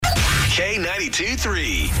K92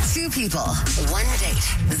 3. Two people, one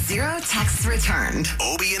date, zero texts returned.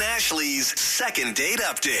 Obie and Ashley's second date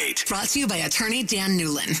update. Brought to you by attorney Dan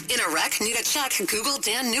Newlin. In a wreck, need a check, Google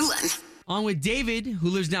Dan Newlin. On with David, who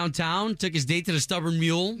lives downtown, took his date to the Stubborn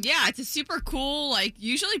Mule. Yeah, it's a super cool,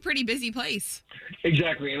 usually pretty busy place.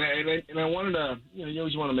 Exactly, and I wanted to, you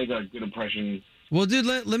always want to make a good impression. Well, dude,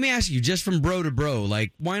 let me ask you, just from bro to bro,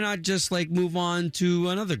 why not just, move on to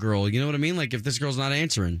another girl? You know what I mean? If this girl's not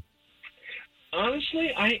answering. Honestly,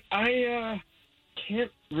 I can't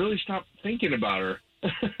really stop thinking about her.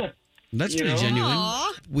 That's pretty genuine. Aww.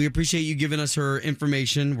 We appreciate you giving us her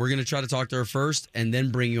information. We're going to try to talk to her first and then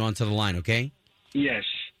bring you onto the line, okay? Yes.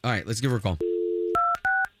 All right, let's give her a call.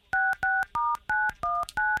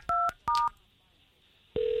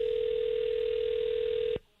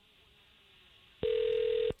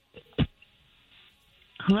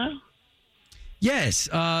 Hello? Yes,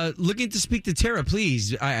 looking to speak to Tara,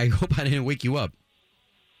 please. I hope I didn't wake you up.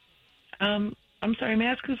 I'm sorry, may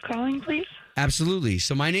I ask who's calling, please? Absolutely.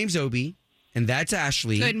 So my name's Obie, and that's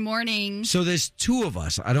Ashley. Good morning. So there's two of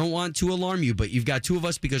us. I don't want to alarm you, but you've got two of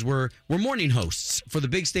us because we're morning hosts for the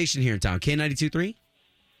big station here in town, K92.3.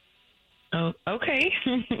 Oh, okay.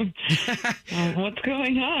 What's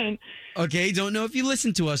going on? Okay, don't know if you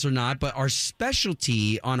listen to us or not, but our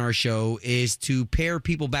specialty on our show is to pair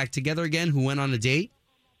people back together again who went on a date.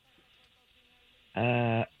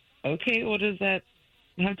 Okay, what does that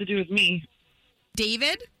have to do with me?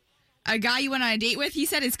 David, a guy you went on a date with, he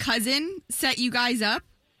said his cousin set you guys up.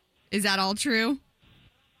 Is that all true?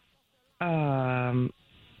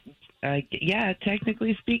 Yeah,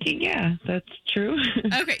 technically speaking, yeah, that's true.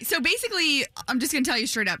 Okay, so basically, I'm just going to tell you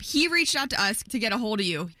straight up. He reached out to us to get a hold of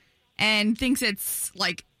you and thinks it's,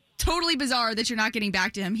 totally bizarre that you're not getting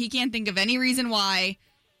back to him. He can't think of any reason why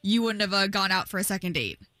you wouldn't have gone out for a second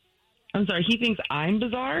date. I'm sorry, he thinks I'm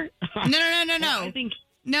bizarre? No. Well, I think...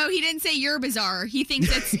 No, he didn't say you're bizarre. He thinks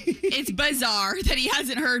it's bizarre that he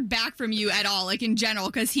hasn't heard back from you at all, in general,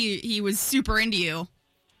 because he was super into you.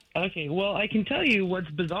 Okay, well, I can tell you what's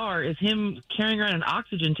bizarre is him carrying around an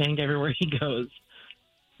oxygen tank everywhere he goes.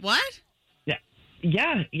 What?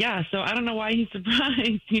 Yeah. So I don't know why he's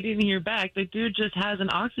surprised he didn't hear back. The dude just has an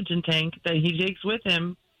oxygen tank that he takes with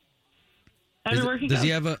him everywhere he goes.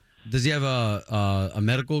 Does he have a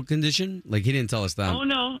medical condition? He didn't tell us that. Oh,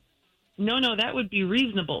 no. No, that would be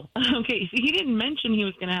reasonable. Okay, so he didn't mention he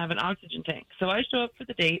was going to have an oxygen tank. So I show up for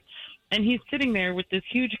the date, and he's sitting there with this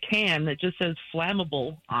huge can that just says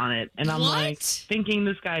flammable on it. And I'm thinking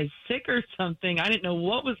this guy's sick or something. I didn't know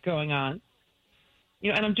what was going on.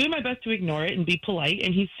 And I'm doing my best to ignore it and be polite.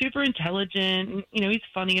 And he's super intelligent. And, he's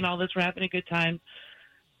funny and all this. We're having a good time.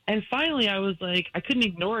 And finally, I was like, I couldn't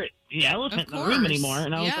ignore it, the elephant in the room anymore.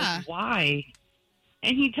 And I was like, why?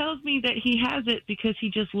 And he tells me that he has it because he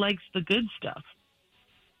just likes the good stuff.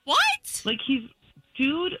 What?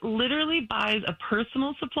 Dude literally buys a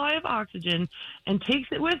personal supply of oxygen and takes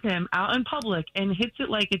it with him out in public and hits it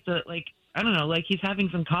like it's I don't know, like he's having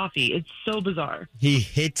some coffee. It's so bizarre. He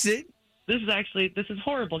hits it? This is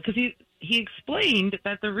horrible because he explained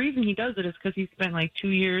that the reason he does it is because he spent 2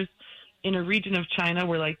 years in a region of China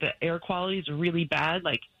where the air quality is really bad,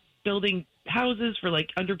 building houses for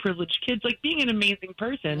underprivileged kids, being an amazing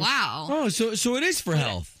person. Wow. Oh, so it is for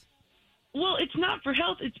health. Well, it's not for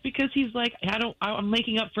health. It's because he's I'm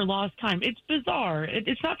making up for lost time. It's bizarre.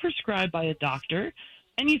 It's not prescribed by a doctor,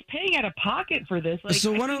 and he's paying out of pocket for this. I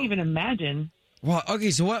can't even imagine. Well, okay,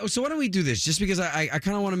 so why don't we do this? Just because I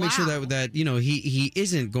kind of want to make sure that he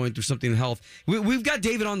isn't going through something in health. We've got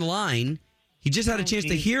David on the line. He just had a chance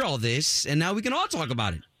to hear all this, and now we can all talk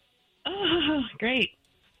about it. Oh, great.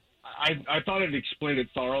 I thought it explained it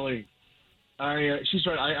thoroughly. She's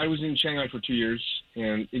right. I was in Shanghai for 2 years,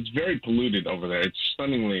 and it's very polluted over there. It's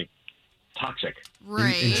stunningly toxic.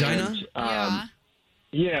 Right. In China? Yeah.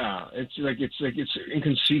 Yeah, it's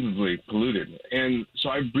inconceivably polluted, and so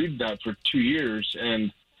I breathed that for 2 years,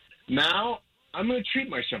 and now I'm going to treat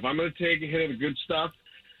myself. I'm going to take a hit of the good stuff.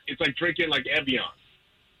 It's like drinking Evian,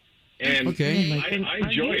 and I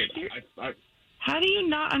enjoy it. How do you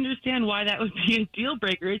not understand why that would be a deal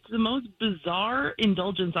breaker? It's the most bizarre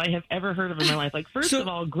indulgence I have ever heard of in my life. First of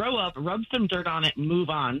all, grow up, rub some dirt on it, and move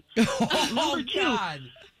on. Number two, God.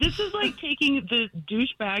 This is like taking the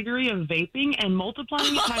douchebaggery of vaping and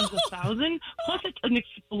multiplying it times 1,000, plus it's an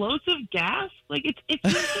explosive gas. It's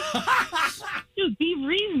just, dude, be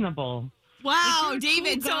reasonable. Wow, You're a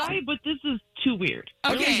David. cool guy, but this is too weird.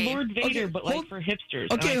 Okay. Like Lord Vader, but for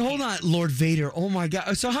hipsters. Okay, hold on, Lord Vader. Oh my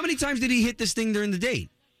God! So how many times did he hit this thing during the date?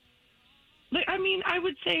 I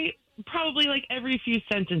would say probably like every few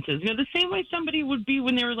sentences. The same way somebody would be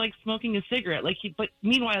when they were like smoking a cigarette. But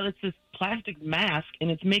meanwhile, it's this plastic mask and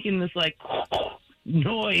it's making this like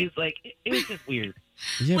noise. Like it was just weird.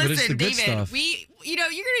 Yeah, Listen, but it's the good David, stuff. you're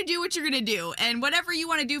going to do what you're going to do. And whatever you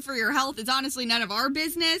want to do for your health is honestly none of our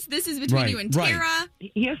business. This is between you and Right. Tara.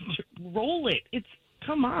 He has to roll it.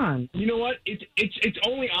 Come on. You know what? It's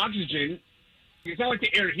only oxygen. It's not like the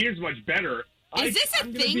air here is much better. Is this a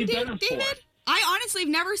I'm gonna thing, be better for David? it. I honestly have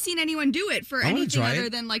never seen anyone do it for I wanna anything try other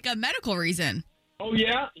it. than like a medical reason. Oh,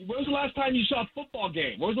 yeah? When was the last time you saw a football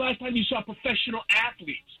game? When was the last time you saw professional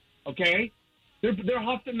athletes? Okay? They're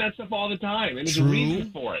huffing that stuff all the time, and there's a True.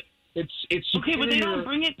 reason for it. It's Okay, but they don't superior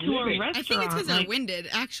bring it to living. a restaurant. I think it's because they're like, winded,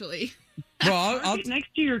 actually. Well, I'll, right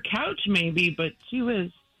next to your couch, maybe, but she was.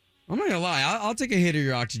 I'm not gonna lie. I'll take a hit of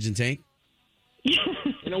your oxygen tank. You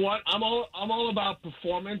know what? I'm all about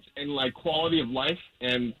performance and like quality of life.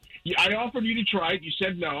 And I offered you to try it. You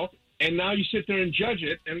said no, and now you sit there and judge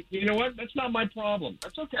it. And you know what? That's not my problem.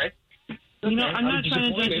 That's okay. I'm not trying to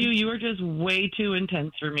disappointed. judge you. You were just way too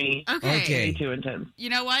intense for me. Okay. Way too intense. You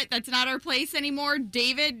know what? That's not our place anymore.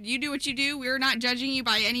 David, you do what you do. We're not judging you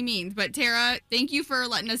by any means. But Tara, thank you for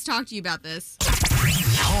letting us talk to you about this.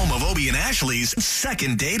 Home of Obie and Ashley's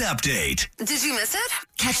second date update. Did you miss it?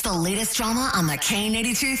 Catch the latest drama on the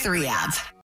K82 3 app.